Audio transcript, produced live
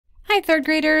Hi, third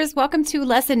graders. Welcome to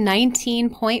lesson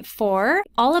 19.4,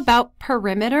 all about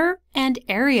perimeter and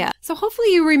area. So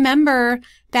hopefully you remember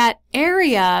that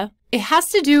area, it has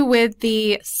to do with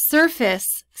the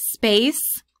surface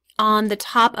space on the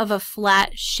top of a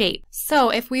flat shape. So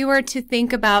if we were to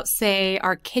think about, say,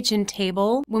 our kitchen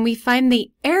table, when we find the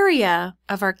area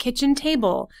of our kitchen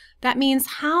table, that means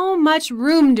how much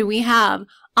room do we have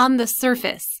on the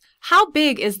surface? How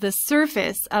big is the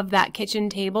surface of that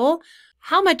kitchen table?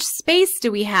 How much space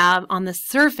do we have on the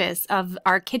surface of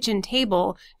our kitchen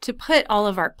table to put all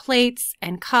of our plates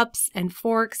and cups and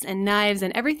forks and knives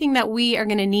and everything that we are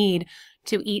going to need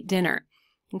to eat dinner?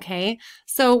 Okay,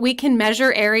 so we can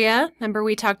measure area. Remember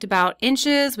we talked about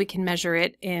inches. We can measure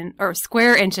it in, or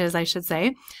square inches, I should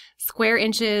say. Square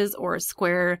inches or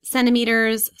square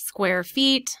centimeters, square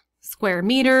feet, square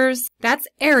meters. That's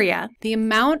area, the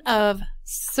amount of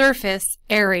surface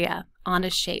area on a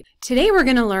shape. Today we're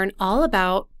going to learn all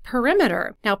about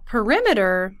perimeter. Now,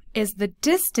 perimeter is the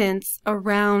distance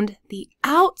around the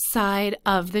outside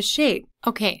of the shape.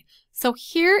 Okay, so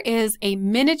here is a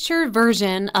miniature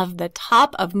version of the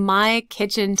top of my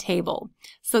kitchen table.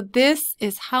 So this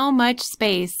is how much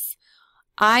space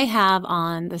I have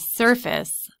on the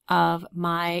surface of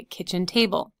my kitchen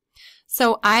table.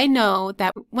 So I know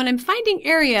that when I'm finding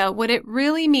area, what it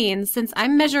really means, since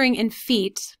I'm measuring in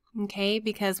feet, okay,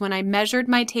 because when I measured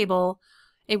my table,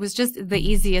 it was just the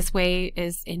easiest way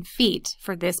is in feet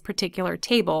for this particular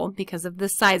table because of the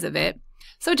size of it.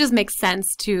 So it just makes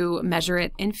sense to measure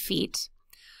it in feet.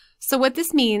 So what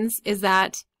this means is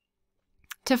that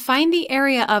to find the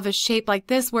area of a shape like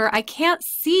this where I can't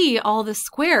see all the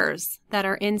squares that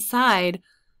are inside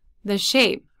the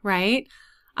shape, right?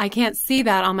 I can't see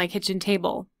that on my kitchen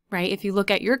table, right? If you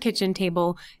look at your kitchen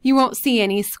table, you won't see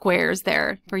any squares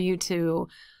there for you to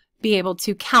be able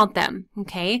to count them,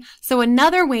 okay? So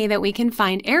another way that we can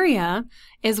find area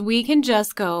is we can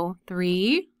just go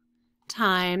 3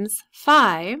 times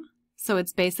 5. So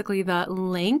it's basically the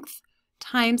length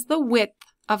times the width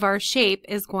of our shape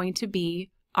is going to be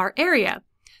our area.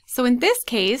 So in this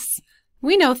case,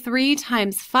 we know 3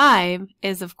 times 5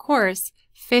 is, of course,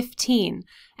 15.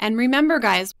 And remember,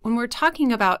 guys, when we're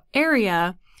talking about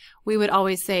area, we would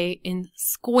always say in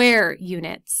square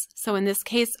units. So in this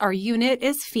case, our unit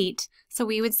is feet. So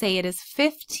we would say it is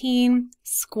 15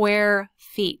 square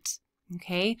feet.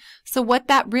 Okay? So what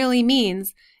that really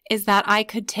means is that I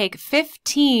could take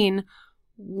 15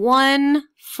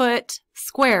 1-foot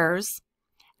squares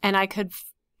and I could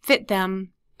fit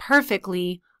them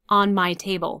perfectly on my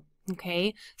table.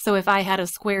 Okay, so if I had a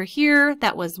square here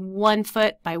that was 1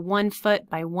 foot by 1 foot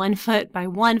by 1 foot by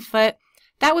 1 foot,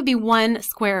 that would be 1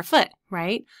 square foot,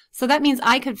 right? So that means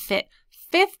I could fit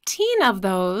 15 of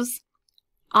those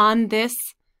on this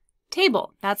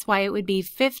table. That's why it would be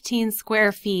 15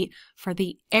 square feet for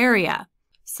the area.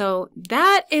 So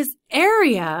that is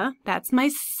area. That's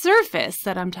my surface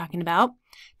that I'm talking about.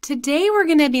 Today we're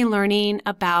going to be learning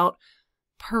about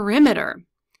perimeter.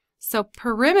 So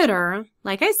perimeter,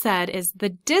 like I said, is the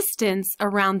distance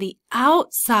around the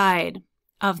outside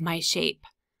of my shape.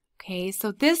 Okay,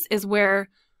 so this is where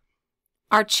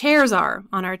our chairs are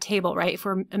on our table, right? If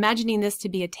we're imagining this to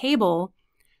be a table,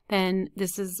 then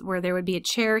this is where there would be a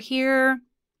chair here,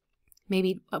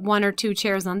 maybe 1 or 2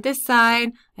 chairs on this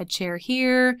side, a chair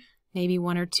here, maybe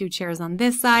 1 or 2 chairs on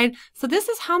this side. So this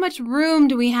is how much room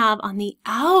do we have on the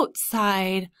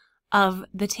outside of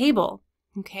the table.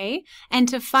 Okay, and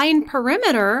to find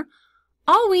perimeter,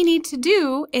 all we need to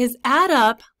do is add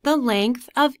up the length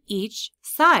of each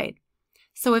side.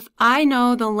 So if I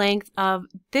know the length of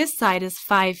this side is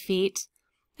 5 feet,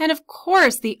 and of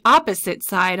course the opposite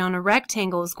side on a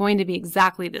rectangle is going to be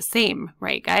exactly the same,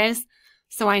 right guys?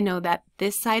 So I know that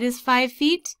this side is 5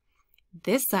 feet,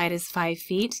 this side is 5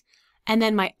 feet, and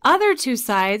then my other 2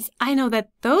 sides, I know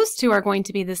that those 2 are going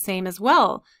to be the same as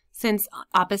well, since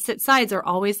opposite sides are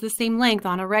always the same length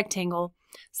on a rectangle.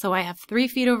 So I have 3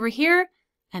 feet over here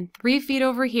and 3 feet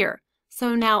over here.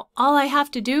 So now all I have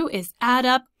to do is add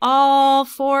up all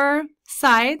 4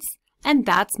 sides, and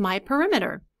that's my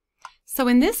perimeter. So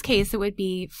in this case, it would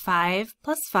be 5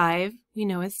 plus 5, we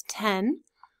know is 10,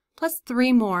 plus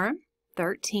 3 more,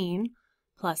 13,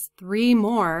 plus 3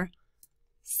 more,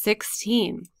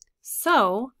 16.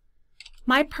 So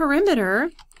my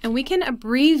perimeter, and we can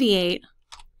abbreviate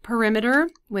perimeter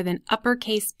with an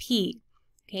uppercase P.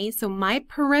 Okay, so my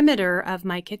perimeter of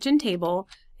my kitchen table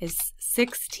is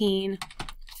 16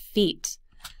 feet.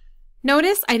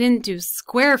 Notice I didn't do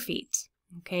square feet.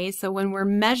 Okay, so when we're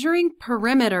measuring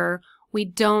perimeter, we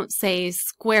don't say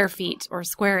square feet or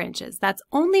square inches. That's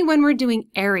only when we're doing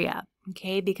area.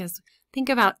 Okay, because think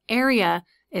about area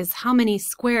is how many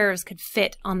squares could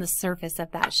fit on the surface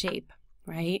of that shape,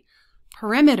 right?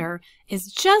 Perimeter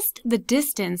is just the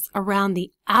distance around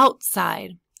the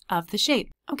outside of the shape.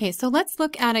 Okay, so let's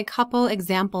look at a couple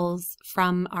examples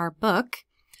from our book.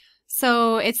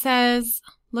 So it says,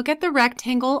 look at the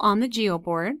rectangle on the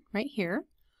geoboard right here.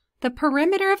 The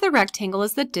perimeter of the rectangle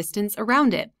is the distance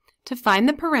around it. To find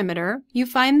the perimeter, you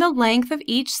find the length of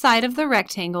each side of the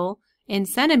rectangle in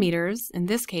centimeters, in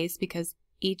this case, because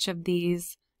each of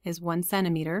these is 1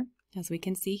 centimeter, as we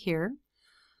can see here.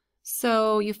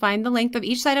 So you find the length of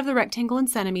each side of the rectangle in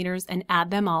centimeters and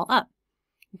add them all up.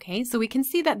 Okay, so we can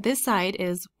see that this side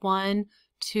is 1,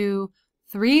 2,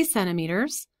 3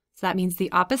 centimeters. So that means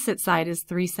the opposite side is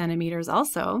 3 centimeters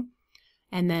also.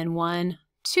 And then 1,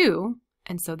 2.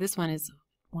 And so this one is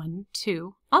 1,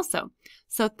 2 also.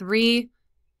 So 3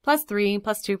 plus 3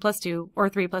 plus 2 plus 2, or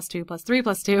 3 plus 2 plus 3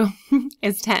 plus 2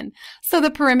 is 10. So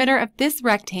the perimeter of this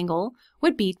rectangle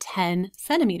would be 10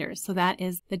 centimeters. So that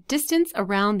is the distance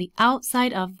around the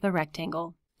outside of the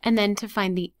rectangle. And then to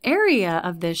find the area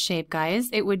of this shape, guys,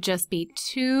 it would just be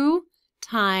 2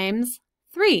 times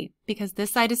 3, because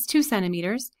this side is 2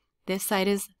 centimeters, this side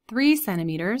is 3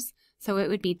 centimeters. So it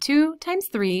would be 2 times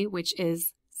 3, which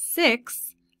is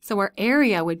 6. So our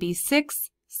area would be 6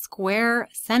 square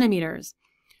centimeters.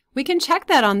 We can check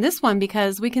that on this one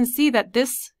because we can see that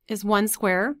this is 1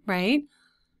 square, right?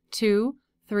 2,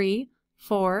 3,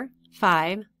 4,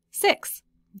 5, 6.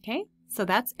 Okay, so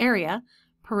that's area.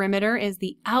 Perimeter is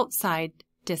the outside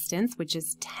distance, which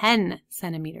is 10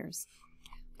 centimeters.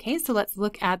 Okay, so let's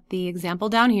look at the example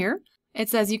down here. It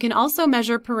says you can also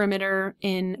measure perimeter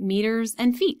in meters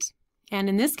and feet. And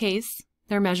in this case,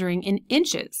 they're measuring in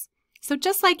inches. So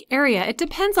just like area, it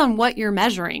depends on what you're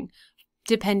measuring.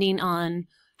 Depending on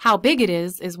how big it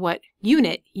is what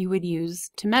unit you would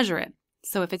use to measure it.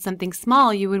 So if it's something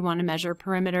small, you would want to measure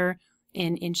perimeter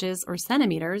in inches or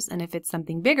centimeters. And if it's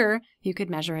something bigger, you could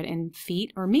measure it in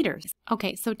feet or meters.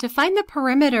 Okay, so to find the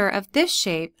perimeter of this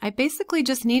shape, I basically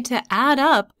just need to add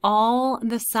up all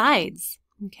the sides.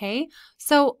 Okay,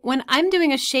 so when I'm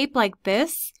doing a shape like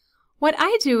this, what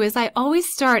I do is I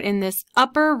always start in this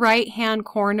upper right-hand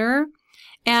corner.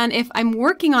 And if I'm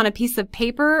working on a piece of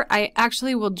paper, I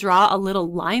actually will draw a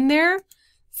little line there.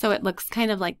 So it looks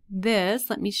kind of like this.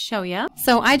 Let me show you.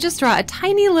 So I just draw a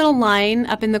tiny little line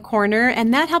up in the corner,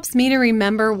 and that helps me to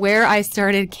remember where I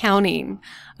started counting.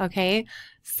 Okay,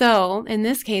 so in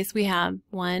this case, we have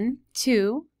 1,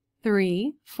 2,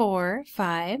 3, 4,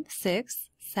 5, 6,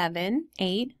 7,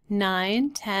 8,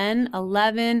 9, 10,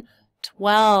 11,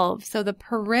 12. So the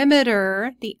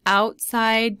perimeter, the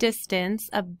outside distance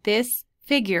of this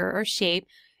figure or shape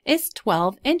is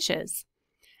 12 inches.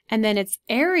 And then its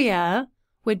area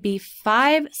would be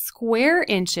 5 square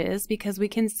inches because we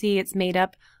can see it's made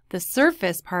up, the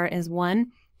surface part is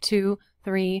 1, 2,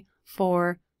 3,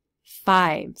 4,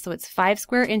 5. So it's 5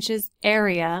 square inches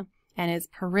area, and its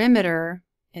perimeter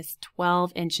is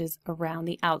 12 inches around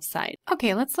the outside.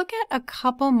 Okay, let's look at a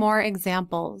couple more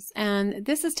examples. And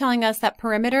this is telling us that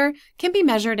perimeter can be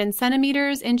measured in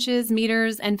centimeters, inches,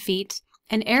 meters, and feet.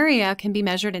 And area can be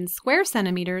measured in square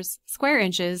centimeters, square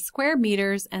inches, square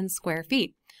meters, and square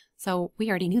feet. So we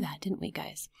already knew that, didn't we,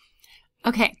 guys?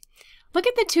 Okay, look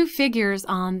at the two figures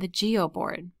on the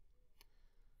geoboard.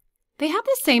 They have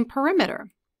the same perimeter.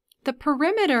 The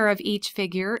perimeter of each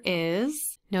figure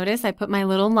is, notice I put my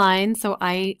little line so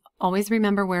I always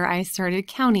remember where I started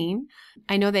counting.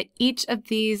 I know that each of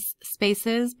these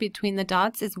spaces between the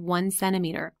dots is 1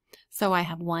 centimeter. So I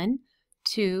have 1,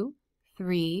 2,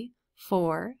 3,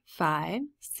 4, 5,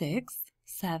 6,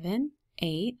 7,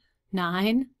 8,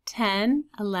 9, 10,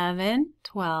 11,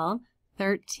 12,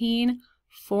 13,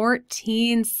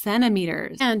 14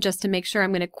 centimeters. And just to make sure,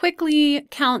 I'm going to quickly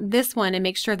count this one and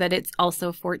make sure that it's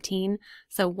also 14.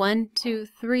 So 1, 2,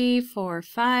 3, 4,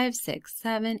 5, 6,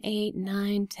 7, 8,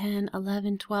 9, 10,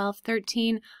 11, 12,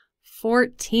 13,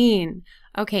 14.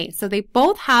 Okay, so they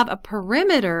both have a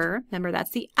perimeter. Remember,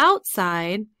 that's the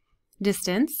outside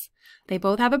distance. They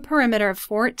both have a perimeter of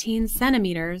 14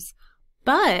 centimeters,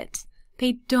 but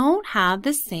they don't have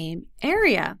the same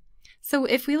area. So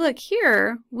if we look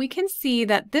here, we can see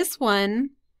that this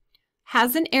one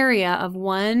has an area of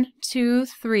 1, 2,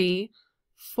 3,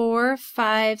 4,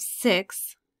 5,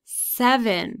 6,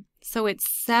 7. So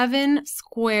it's 7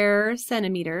 square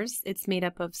centimeters. It's made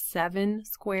up of 7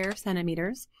 square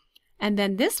centimeters. And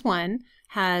then this one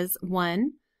has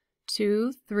 1,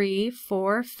 2, 3,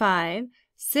 4, 5,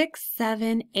 6,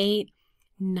 7, 8,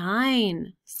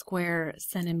 9 square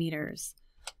centimeters.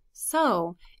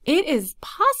 So it is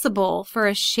possible for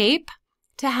a shape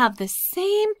to have the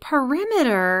same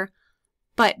perimeter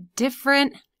but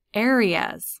different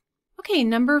areas. Okay,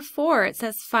 number 4, it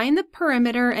says find the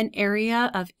perimeter and area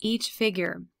of each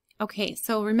figure. Okay,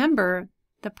 so remember,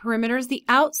 the perimeter is the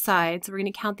outside, so we're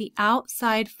going to count the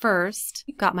outside first.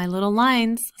 Got my little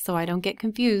lines so I don't get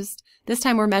confused. This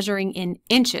time we're measuring in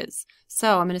inches.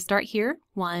 So I'm going to start here.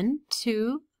 1,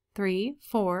 2, 3,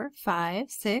 4, 5,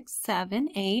 6, 7,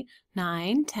 8,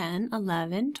 9, 10,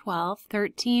 11, 12,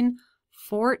 13,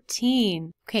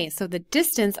 14. Okay, so the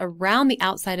distance around the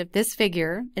outside of this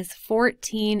figure is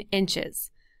 14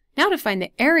 inches. Now to find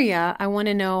the area, I want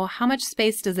to know how much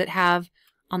space does it have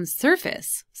on the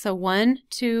surface. So 1,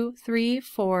 2, 3,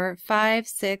 4, 5,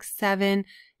 6, 7.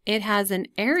 It has an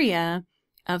area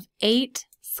of 8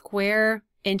 square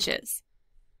inches.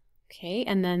 Okay,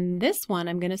 and then this one,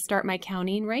 I'm going to start my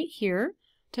counting right here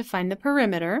to find the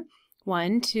perimeter.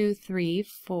 1, 2, 3,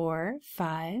 4,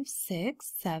 5,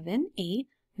 6, 7, 8,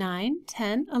 9,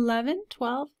 10, 11,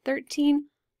 12, 13,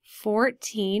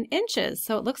 14 inches.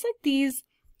 So it looks like these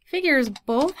figures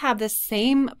both have the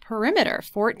same perimeter,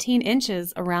 14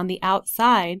 inches around the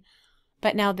outside.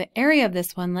 But now the area of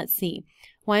this one, let's see.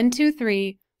 1, 2,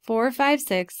 3, 4, 5,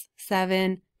 6,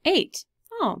 7, 8.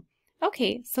 Oh,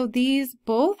 okay, so these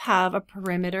both have a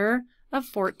perimeter of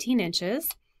 14 inches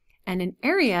and an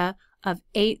area of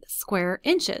 8 square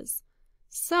inches.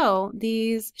 So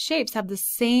these shapes have the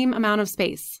same amount of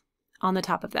space on the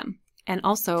top of them and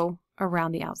also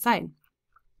around the outside.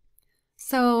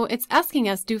 So it's asking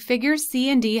us, do figures C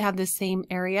and D have the same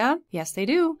area? Yes, they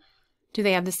do. Do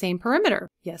they have the same perimeter?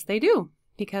 Yes, they do,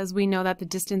 because we know that the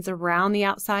distance around the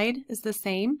outside is the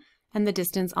same and the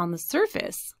distance on the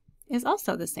surface is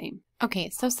also the same. Okay,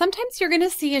 so sometimes you're going to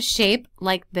see a shape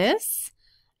like this,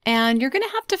 and you're going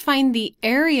to have to find the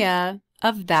area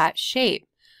of that shape.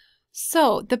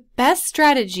 So the best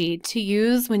strategy to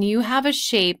use when you have a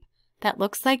shape that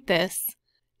looks like this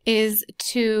is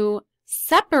to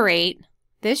separate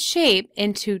this shape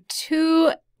into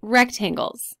 2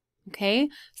 rectangles. Okay,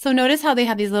 so notice how they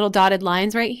have these little dotted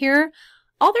lines right here.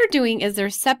 All they're doing is they're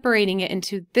separating it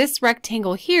into this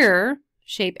rectangle here,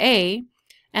 shape A,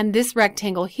 and this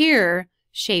rectangle here,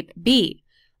 shape B.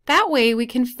 That way we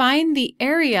can find the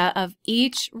area of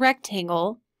each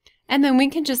rectangle, and then we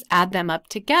can just add them up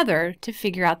together to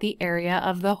figure out the area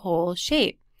of the whole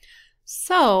shape.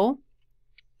 So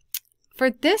for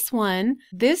this one,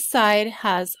 this side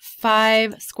has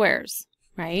 5 squares,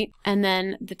 right? And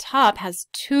then the top has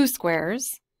 2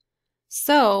 squares.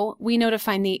 So we know to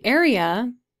find the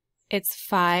area, it's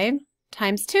 5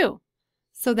 times 2.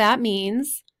 So that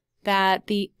means that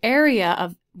the area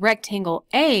of rectangle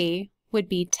A would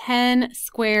be 10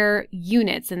 square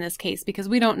units in this case, because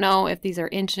we don't know if these are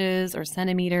inches or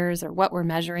centimeters or what we're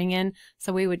measuring in.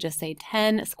 So we would just say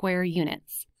 10 square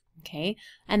units. Okay,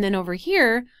 and then over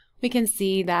here, we can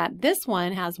see that this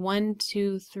one has 1,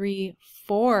 2, 3,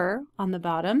 4 on the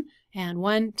bottom and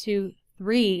 1, 2,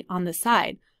 3 on the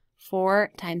side.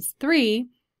 4 times 3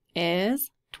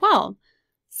 is 12.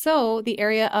 So the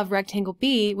area of rectangle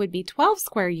B would be 12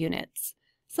 square units.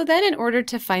 So then in order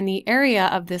to find the area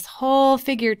of this whole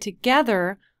figure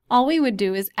together, all we would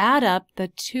do is add up the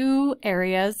 2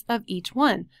 areas of each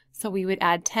one. So we would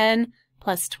add 10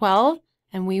 plus 12,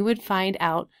 and we would find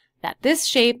out that this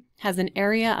shape has an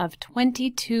area of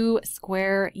 22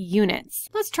 square units.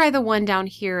 Let's try the one down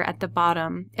here at the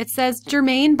bottom. It says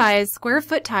Jermaine buys square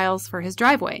foot tiles for his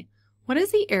driveway. What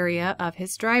is the area of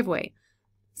his driveway?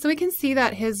 So we can see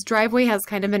that his driveway has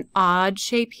kind of an odd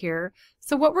shape here.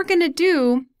 So what we're going to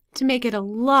do to make it a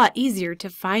lot easier to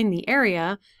find the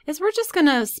area is we're just going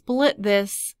to split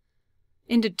this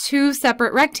into 2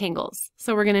 separate rectangles.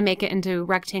 So we're going to make it into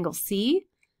rectangle C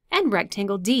and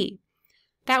rectangle D.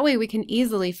 That way we can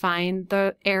easily find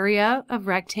the area of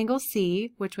rectangle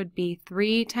C, which would be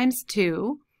 3 times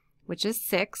 2, which is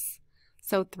 6.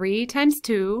 So 3 times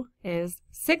 2 is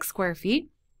 6 square feet.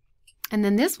 And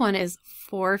then this one is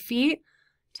 4 feet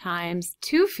times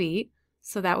 2 feet.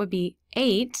 So that would be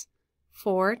 8.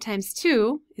 4 times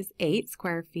 2 is 8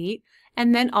 square feet.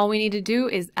 And then all we need to do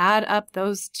is add up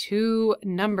those 2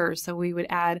 numbers. So we would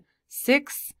add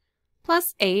 6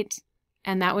 plus 8,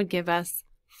 and that would give us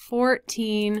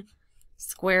 14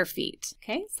 square feet.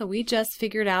 Okay, so we just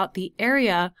figured out the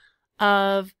area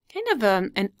of kind of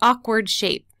an awkward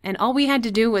shape. And all we had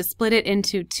to do was split it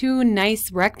into 2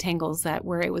 nice rectangles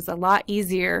where it was a lot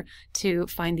easier to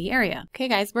find the area. Okay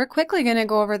guys, we're quickly going to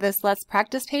go over this Let's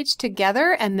Practice page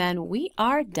together and then we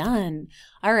are done.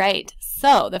 All right,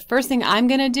 so the first thing I'm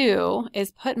going to do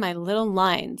is put my little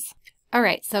lines. All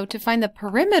right, so to find the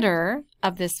perimeter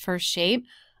of this first shape,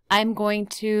 I'm going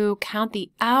to count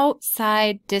the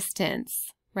outside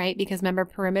distance, right? Because remember,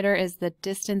 perimeter is the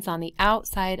distance on the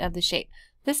outside of the shape.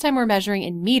 This time we're measuring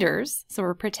in meters. So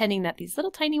we're pretending that these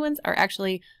little tiny ones are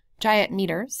actually giant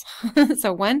meters.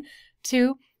 So 1,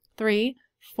 2, 3,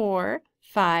 4,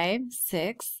 5,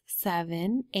 6,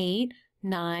 7, 8,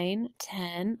 9,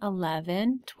 10,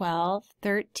 11, 12,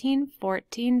 13,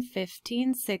 14,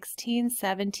 15, 16,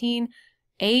 17,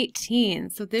 18.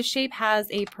 So this shape has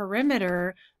a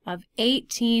perimeter of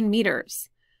 18 meters.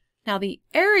 Now the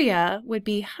area would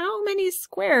be how many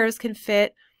squares can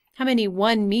fit, how many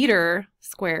 1 meter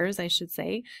squares, I should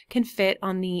say, can fit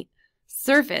on the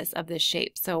surface of this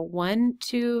shape. So 1,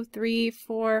 2, 3,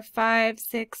 4, 5,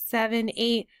 6, 7,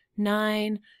 8,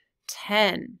 9,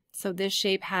 10. So this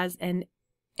shape has an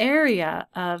area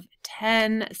of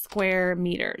 10 square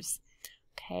meters.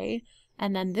 Okay,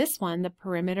 and then this one, the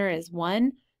perimeter is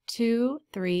 1, 2,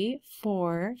 3,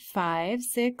 4, 5,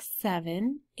 6,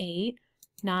 7, 8,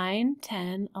 9,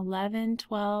 10, 11,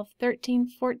 12, 13,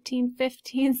 14,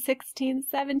 15, 16,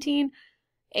 17,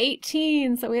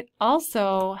 18. So it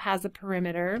also has a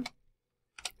perimeter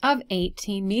of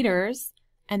 18 meters.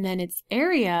 And then its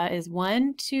area is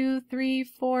 1, 2, 3,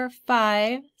 4,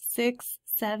 5, 6,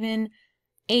 7,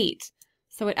 8.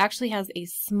 So it actually has a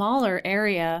smaller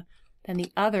area than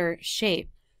the other shape.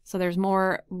 So there's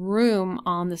more room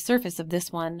on the surface of this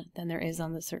one than there is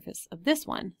on the surface of this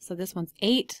one. So this one's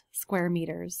 8 square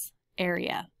meters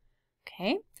area.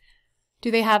 Okay.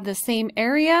 Do they have the same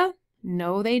area?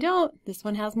 No, they don't. This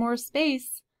one has more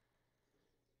space.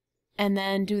 And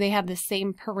then do they have the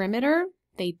same perimeter?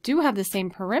 They do have the same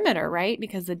perimeter, right?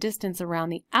 Because the distance around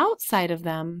the outside of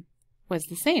them was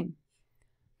the same.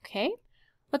 Okay.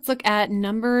 Let's look at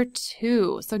number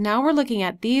 2. So now we're looking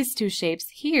at these two shapes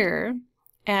here.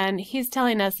 And he's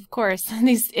telling us, of course,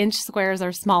 these inch squares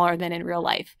are smaller than in real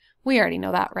life. We already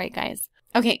know that, right, guys?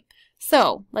 Okay,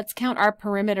 so let's count our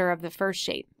perimeter of the first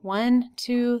shape. 1,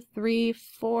 2, 3,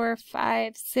 4,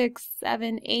 5, 6,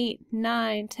 7, 8,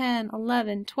 9, 10,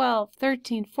 11, 12,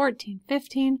 13, 14,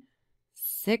 15,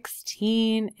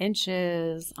 16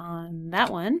 inches on that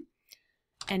one.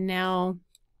 And now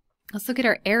let's look at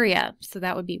our area. So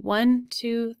that would be 1,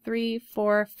 2, 3,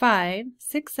 4, 5,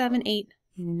 6, 7, 8,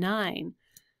 9.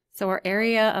 So our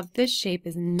area of this shape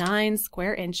is 9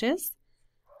 square inches.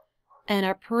 And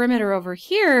our perimeter over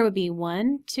here would be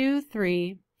 1, 2,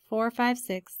 3, 4, 5,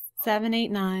 6, 7,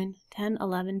 8, 9, 10,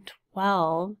 11,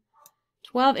 12.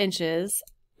 12 inches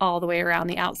all the way around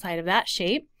the outside of that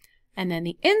shape. And then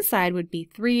the inside would be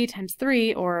 3 times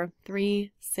 3, or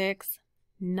 3, 6,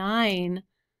 9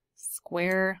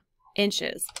 square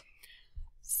inches.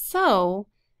 So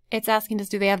it's asking us,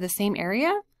 do they have the same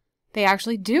area? They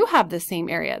actually do have the same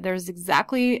area. There's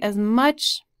exactly as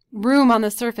much room on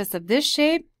the surface of this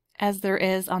shape as there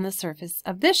is on the surface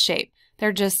of this shape.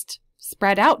 They're just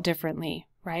spread out differently,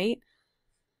 right?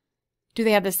 Do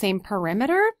they have the same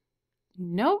perimeter?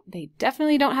 Nope, they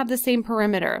definitely don't have the same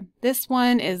perimeter. This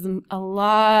one is a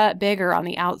lot bigger on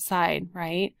the outside,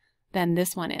 right, than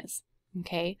this one is.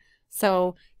 Okay,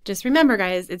 so just remember,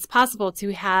 guys, it's possible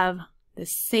to have the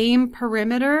same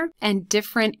perimeter and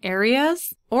different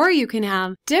areas, or you can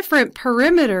have different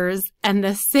perimeters and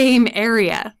the same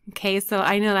area. Okay, so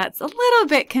I know that's a little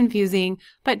bit confusing,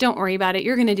 but don't worry about it.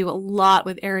 You're going to do a lot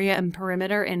with area and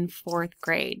perimeter in 4th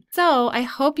grade. So I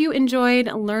hope you enjoyed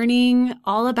learning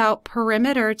all about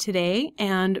perimeter today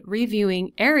and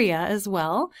reviewing area as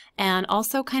well, and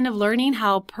also kind of learning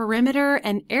how perimeter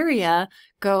and area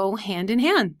go hand in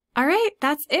hand. All right,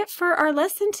 that's it for our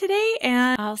lesson today,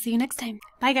 and I'll see you next time.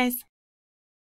 Bye, guys.